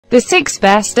The 6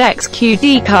 best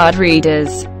XQD card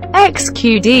readers.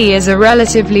 XQD is a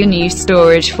relatively new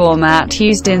storage format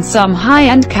used in some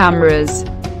high-end cameras.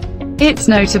 It's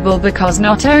notable because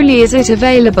not only is it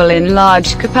available in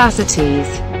large capacities,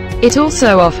 it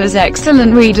also offers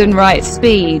excellent read and write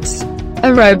speeds,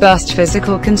 a robust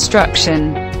physical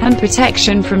construction, and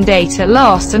protection from data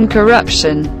loss and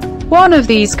corruption. One of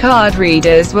these card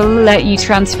readers will let you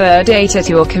transfer data to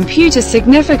your computer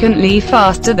significantly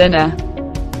faster than a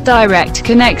direct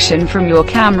connection from your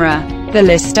camera. The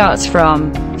list starts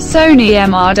from Sony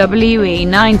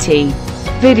MRWE90.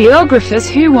 Videographers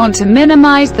who want to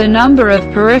minimize the number of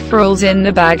peripherals in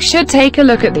the bag should take a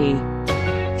look at the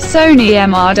Sony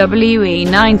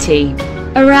MRWE90.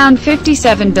 Around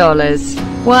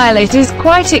 $57. While it is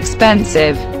quite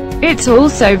expensive, it's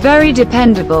also very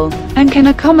dependable, and can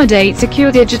accommodate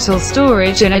secure digital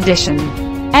storage in addition.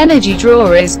 Energy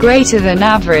draw is greater than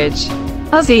average.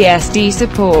 Fuzzy SD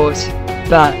support,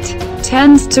 but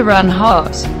tends to run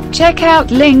hot. Check out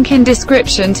link in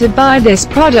description to buy this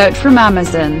product from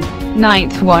Amazon.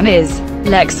 9th one is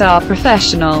Lexar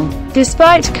Professional.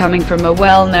 Despite coming from a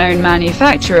well-known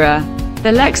manufacturer,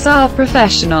 the Lexar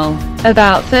Professional,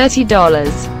 about $30,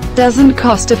 doesn't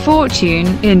cost a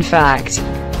fortune. In fact,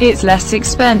 it's less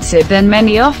expensive than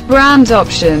many off-brand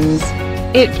options.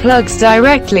 It plugs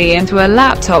directly into a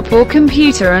laptop or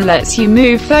computer and lets you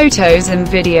move photos and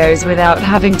videos without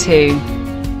having to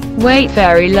wait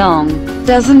very long.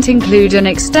 Doesn't include an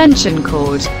extension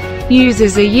cord.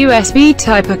 Uses a USB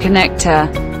Type-A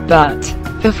connector, but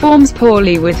performs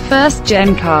poorly with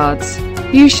first-gen cards.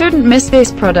 You shouldn't miss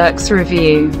this product's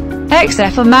review.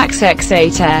 XFL Max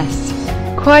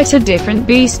X8S. Quite a different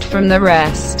beast from the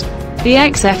rest. The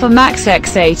XFL Max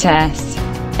X8S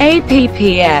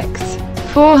APPX,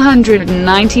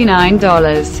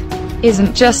 $499,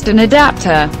 isn't just an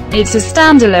adapter, it's a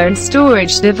standalone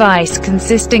storage device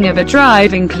consisting of a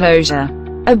drive enclosure,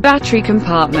 a battery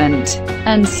compartment,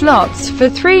 and slots for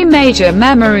 3 major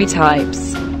memory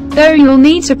types. Though you'll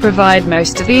need to provide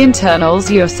most of the internals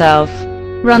yourself.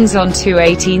 Runs on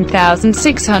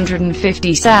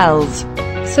 218,650 cells.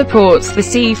 Supports the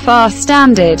CFast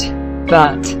standard,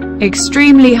 but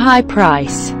extremely high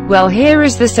price. Well, here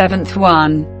is the 7th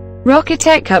one.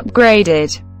 Rocketech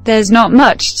Upgraded. There's not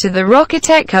much to the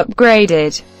Rocketech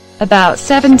Upgraded. About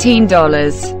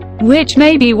 $17, which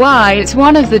may be why it's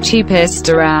one of the cheapest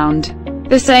around.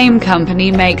 The same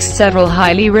company makes several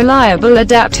highly reliable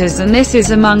adapters and this is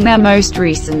among their most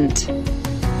recent.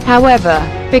 However,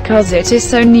 because it is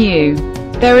so new,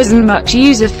 there isn't much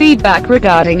user feedback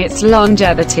regarding its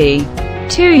longevity.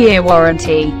 2-year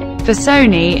warranty for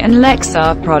Sony and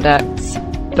Lexar products,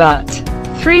 but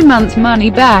 3-month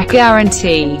money-back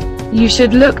guarantee. You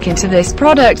should look into this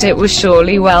product, it was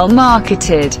surely well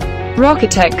marketed.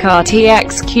 Rocketech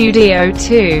RTX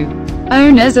XQD02.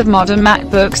 Owners of modern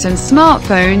MacBooks and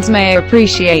smartphones may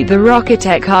appreciate the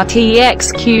Rocketech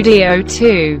RTX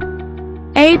XQD02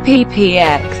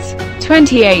 APPX,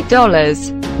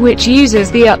 $28, which uses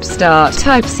the Upstart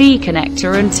Type-C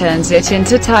connector and turns it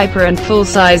into Type-A and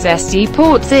full-size SD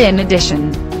ports in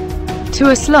addition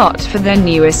to a slot for their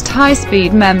newest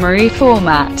high-speed memory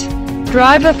format.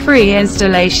 Driver-free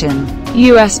installation,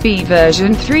 USB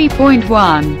version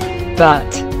 3.1,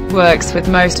 but works with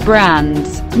most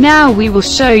brands. Now we will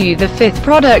show you the 5th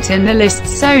product in the list,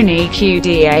 Sony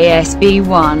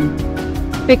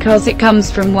QD-ASB1. Because it comes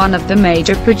from one of the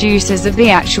major producers of the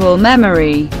actual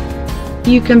memory,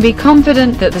 you can be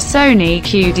confident that the Sony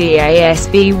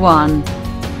QD-ASB1,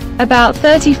 about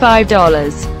 $35,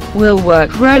 will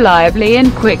work reliably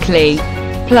and quickly.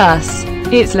 Plus,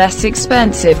 it's less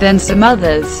expensive than some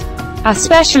others,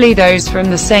 especially those from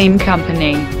the same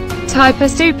company. Type-A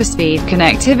superspeed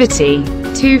connectivity,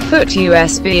 2-foot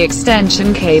USB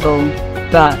extension cable,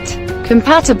 but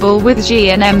compatible with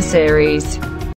G and M series.